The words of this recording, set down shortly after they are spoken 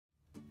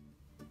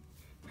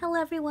Hello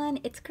everyone,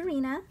 it's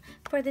Karina.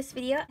 For this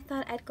video, I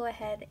thought I'd go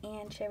ahead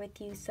and share with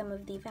you some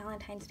of the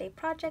Valentine's Day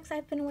projects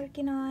I've been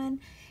working on.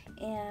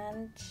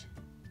 And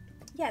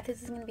yeah,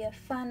 this is going to be a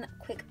fun,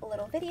 quick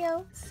little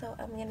video. So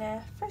I'm going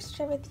to first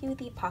share with you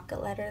the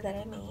pocket letter that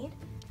I made.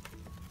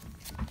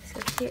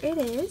 So here it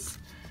is.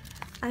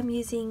 I'm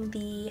using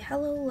the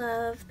Hello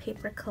Love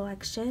paper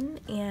collection,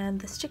 and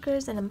the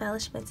stickers and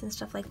embellishments and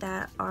stuff like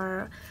that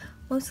are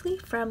mostly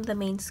from the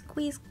main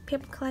squeeze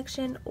paper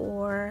collection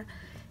or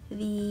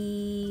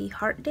the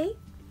Heart Day.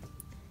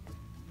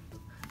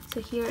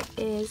 So here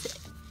is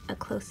a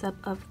close-up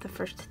of the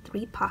first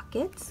 3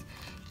 pockets,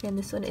 and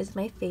this one is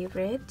my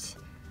favorite.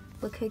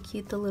 Look how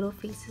cute the little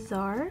faces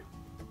are.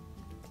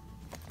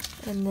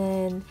 And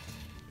then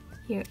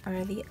here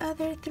are the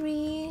other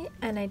 3,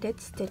 and I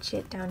did stitch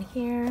it down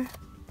here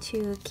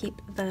to keep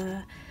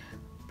the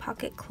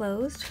pocket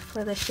closed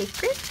for the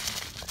shaker.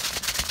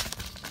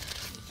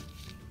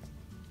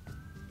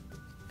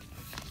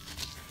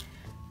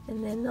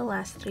 And then the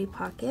last 3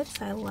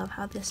 pockets, I love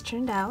how this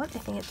turned out. I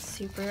think it's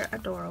super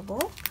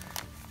adorable.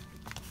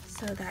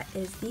 So that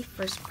is the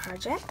first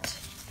project.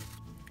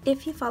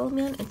 If you follow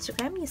me on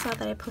Instagram, you saw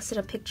that I posted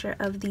a picture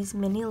of these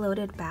mini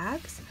loaded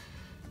bags.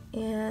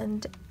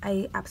 And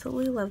I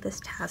absolutely love this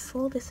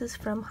tassel. This is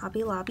from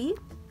Hobby Lobby.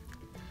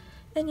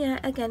 And yeah,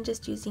 again,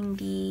 just using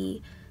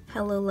the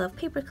Hello Love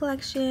paper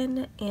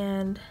collection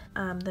and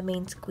the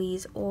main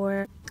squeeze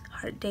or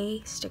Heart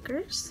Day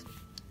stickers.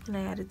 And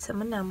I added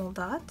some enamel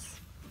dots.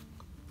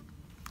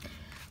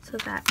 So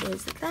that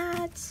is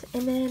that.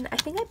 And then I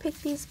think I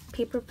picked these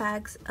paper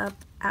bags up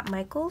at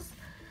Michael's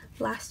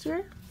last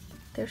year.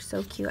 They're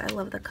so cute. I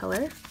love the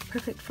color.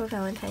 Perfect for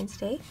Valentine's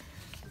Day.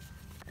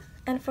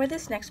 And for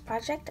this next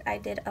project, I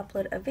did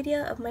upload a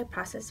video of my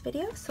process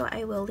video, so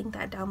I will link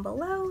that down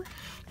below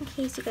in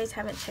case you guys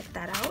haven't checked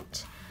that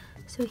out.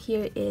 So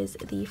here is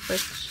the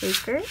first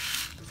shaker.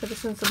 So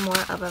this one's more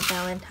of a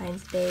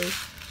Valentine's Day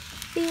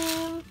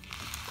theme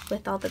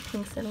with all the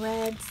pinks and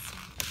reds.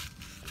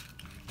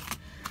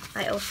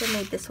 I also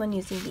made this one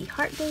using the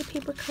Heart Day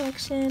paper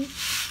collection.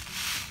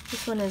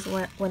 This one is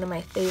one of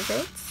my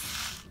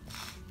favorites.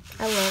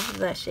 I love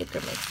the shaker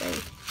mix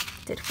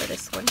I did for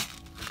this one.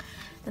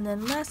 And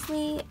then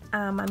lastly,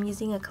 I'm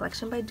using a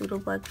collection by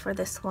Doodlebug for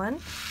this one.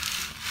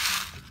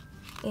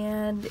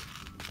 And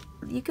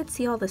you could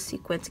see all the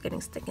sequins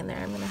getting stuck in there.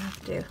 I'm gonna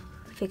have to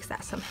fix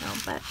that somehow,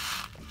 but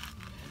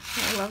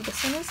I love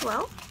this one as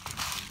well.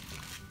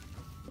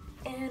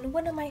 And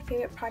one of my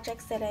favorite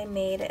projects that I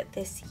made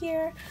this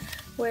year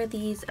were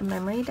these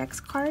memory decks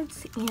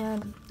cards,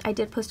 and I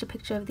did post a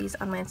picture of these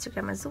on my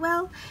Instagram as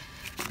well.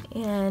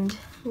 And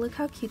look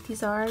how cute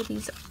these are.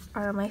 These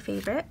are my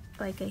favorite,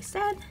 like I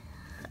said.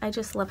 I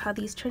just love how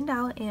these turned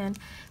out, and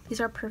these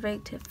are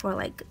perfect for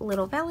like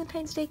little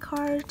Valentine's Day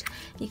cards.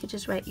 You could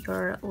just write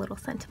your little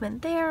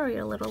sentiment there or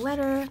your little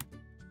letter.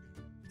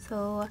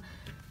 So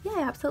yeah,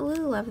 I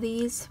absolutely love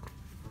these.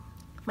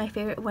 My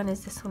favorite one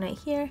is this one right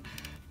here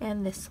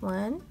and this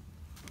one.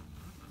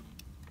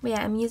 But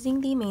yeah, I'm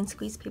using the main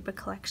squeeze paper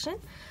collection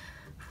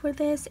for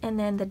this, and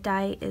then the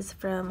die is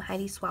from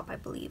Heidi Swapp, I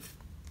believe.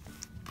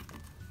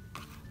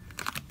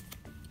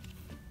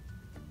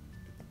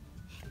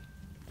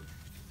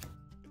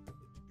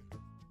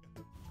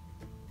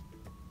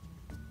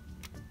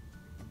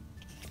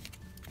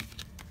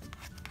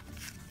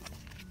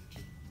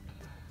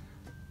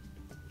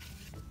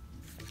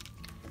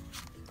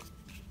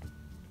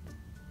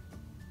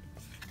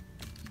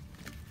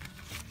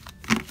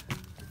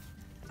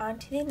 On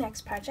to the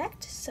next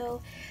project.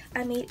 So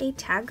I made a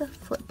tag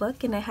flip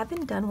book, and I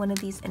haven't done one of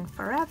these in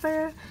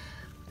forever.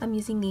 I'm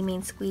using the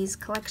main squeeze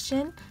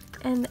collection,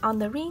 and on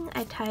the ring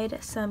I tied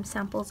some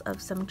samples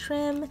of some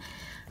trim.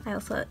 I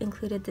also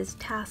included this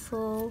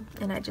tassel,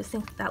 and I just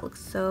think that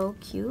looks so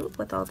cute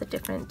with all the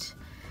different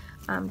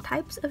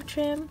types of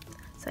trim.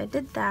 So I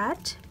did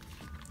that,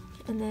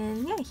 and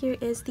then yeah, here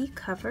is the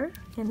cover,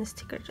 and the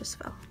sticker just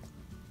fell.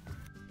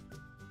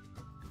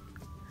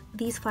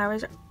 These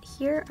flowers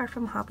here are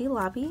from Hobby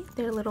Lobby.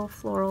 They're little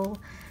floral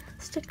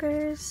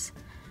stickers.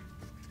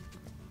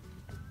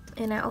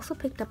 And I also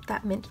picked up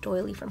that mint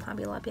doily from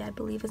Hobby Lobby, I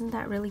believe. Isn't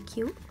that really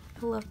cute?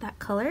 I love that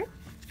color.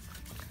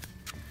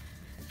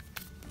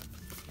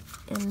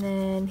 And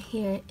then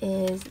here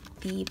is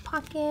the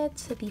pocket.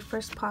 So the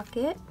first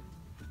pocket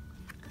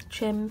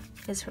trim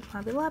is from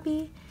Hobby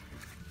Lobby.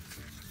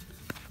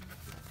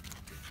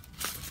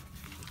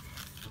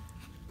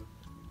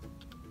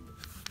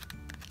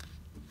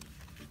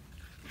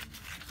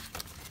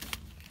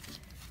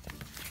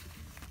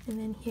 And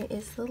then here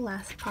is the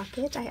last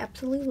pocket. I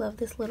absolutely love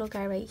this little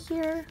guy right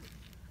here.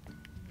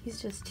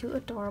 He's just too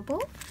adorable.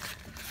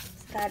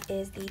 So that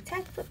is the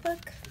tag flip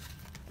book.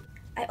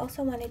 I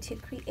also wanted to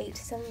create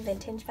some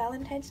vintage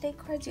Valentine's Day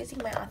cards using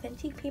my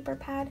authentic paper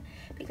pad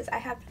because I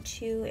have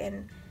 2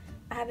 and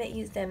I haven't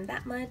used them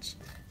that much,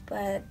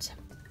 but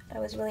I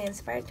was really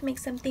inspired to make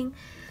something.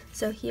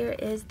 So here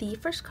is the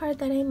first card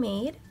that I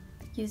made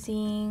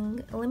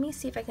using, let me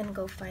see if I can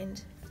go find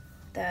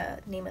the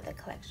name of the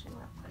collection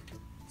real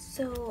quick.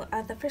 So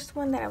the first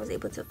one that I was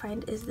able to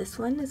find is this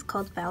one. It's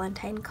called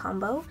Valentine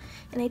Combo,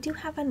 and I do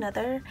have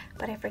another,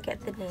 but I forget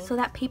the name. So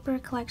that paper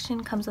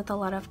collection comes with a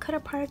lot of cut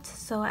aparts,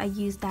 so I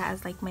used that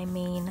as like my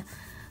main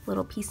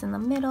little piece in the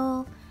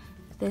middle.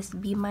 This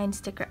Be Mine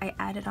sticker I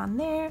added on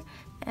there,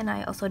 and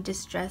I also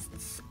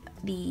distressed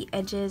the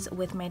edges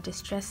with my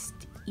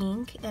distressed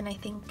ink, and I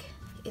think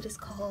it is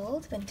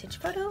called Vintage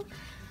Photo.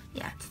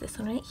 Yeah, it's this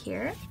one right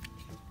here.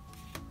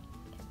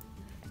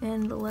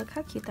 And look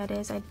how cute that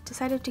is. I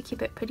decided to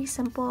keep it pretty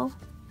simple,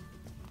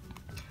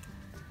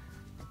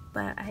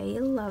 but I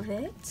love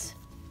it.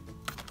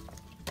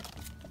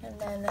 And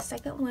then the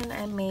second one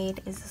I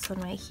made is this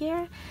one right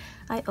here.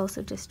 I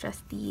also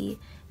distressed the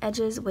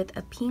edges with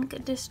a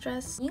pink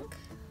distress ink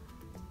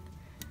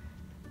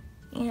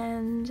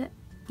and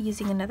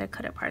using another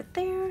cut apart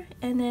there.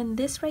 And then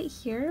this right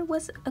here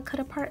was a cut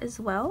apart as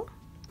well.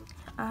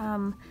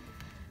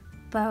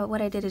 But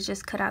what I did is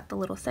just cut out the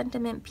little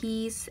sentiment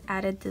piece,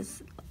 added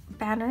this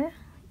banner,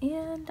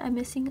 and I'm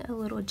missing a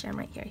little gem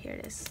right here. Here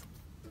it is.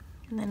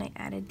 And then I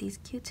added these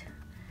cute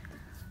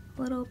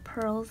little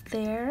pearls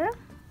there.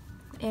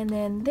 And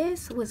then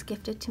this was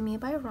gifted to me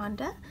by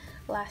Rhonda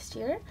last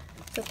year.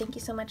 So thank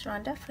you so much,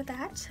 Rhonda, for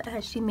that.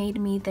 She made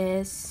me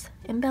this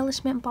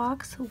embellishment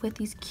box with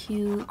these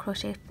cute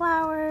crochet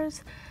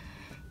flowers.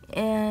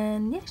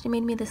 And yeah, she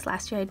made me this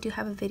last year. I do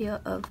have a video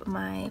of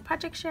my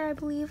project share, I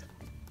believe.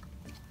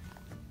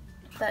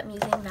 But I'm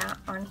using that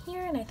on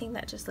here, and I think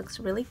that just looks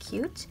really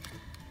cute.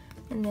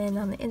 And then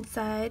on the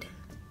inside,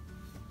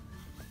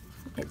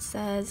 it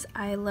says,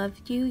 I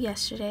loved you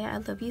yesterday, I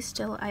love you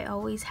still, I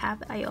always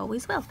have, I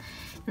always will.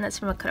 And that's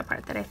from a cut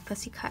apart that I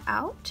fussy cut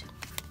out.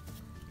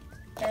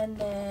 And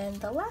then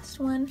the last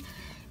one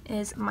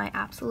is my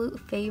absolute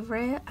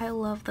favorite. I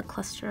love the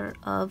cluster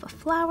of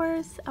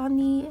flowers on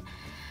the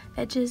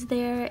edges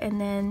there.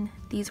 And then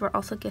these were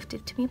also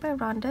gifted to me by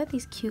Rhonda,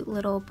 these cute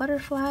little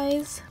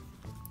butterflies.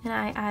 And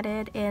I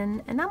added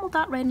an enamel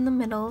dot right in the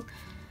middle.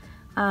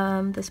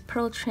 This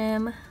pearl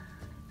trim,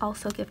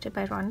 also gifted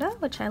by Rhonda,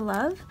 which I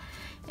love.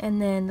 And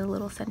then the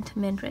little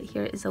sentiment right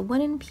here is a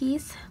wooden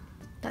piece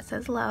that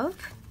says love.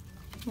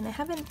 And I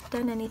haven't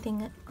done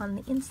anything on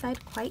the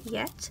inside quite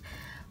yet,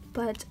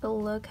 but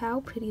look how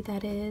pretty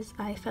that is.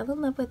 I fell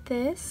in love with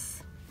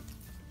this.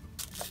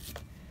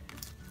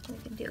 We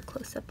can do a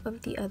close-up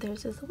of the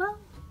others as well.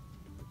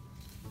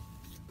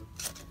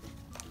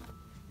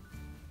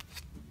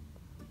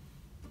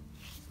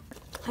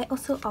 I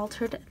also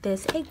altered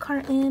this egg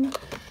carton,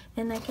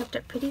 and I kept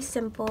it pretty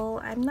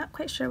simple. I'm not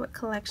quite sure what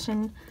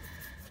collection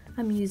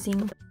I'm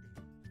using.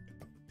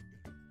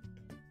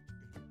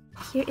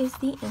 Here is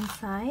the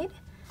inside,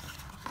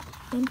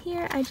 and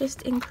here I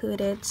just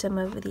included some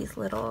of these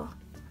little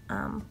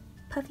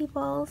puffy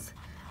balls,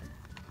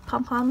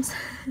 pom-poms,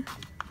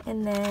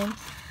 and then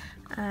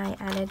I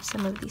added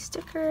some of these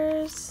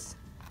stickers,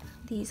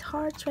 these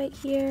hearts right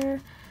here,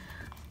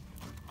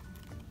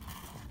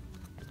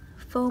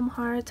 foam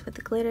hearts with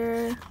the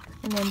glitter,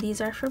 and then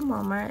these are from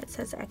Walmart. It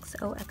says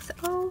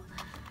XOXO,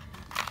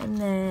 and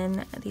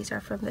then these are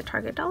from the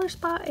Target Dollar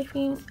Spot, I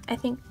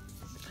think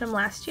from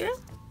last year.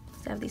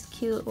 So I have these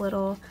cute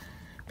little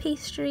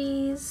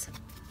pastries,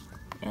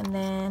 and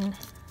then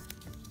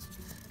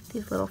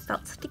these little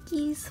felt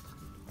stickies.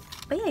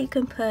 But yeah, you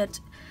can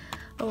put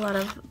a lot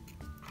of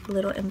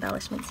little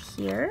embellishments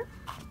here,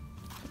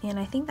 and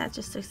I think that's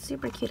just a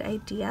super cute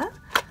idea.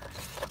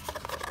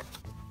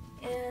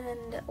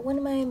 And one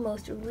of my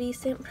most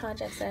recent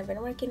projects that I've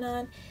been working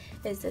on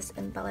is this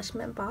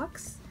embellishment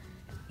box,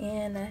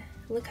 and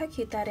look how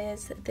cute that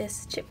is.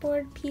 This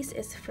chipboard piece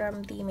is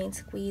from the Main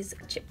Squeeze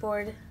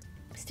chipboard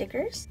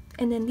stickers,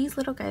 and then these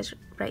little guys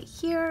right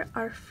here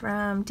are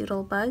from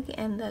Doodlebug,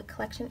 and the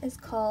collection is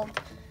called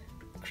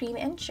Cream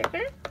and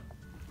Sugar.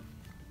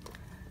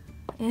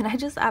 And I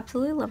just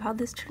absolutely love how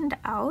this turned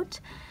out.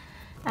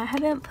 I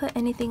haven't put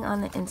anything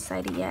on the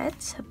inside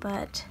yet,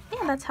 but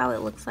yeah, that's how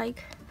it looks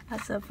like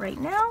as of right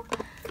now.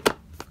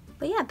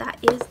 But yeah, that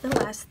is the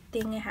last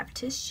thing I have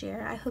to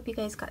share. I hope you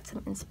guys got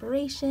some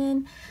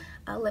inspiration.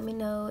 Let me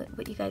know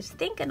what you guys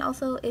think, and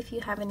also if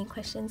you have any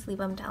questions, leave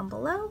them down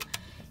below.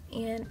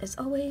 And as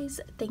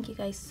always, thank you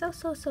guys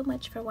so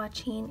much for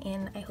watching,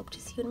 and I hope to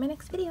see you in my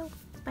next video.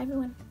 Bye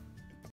everyone.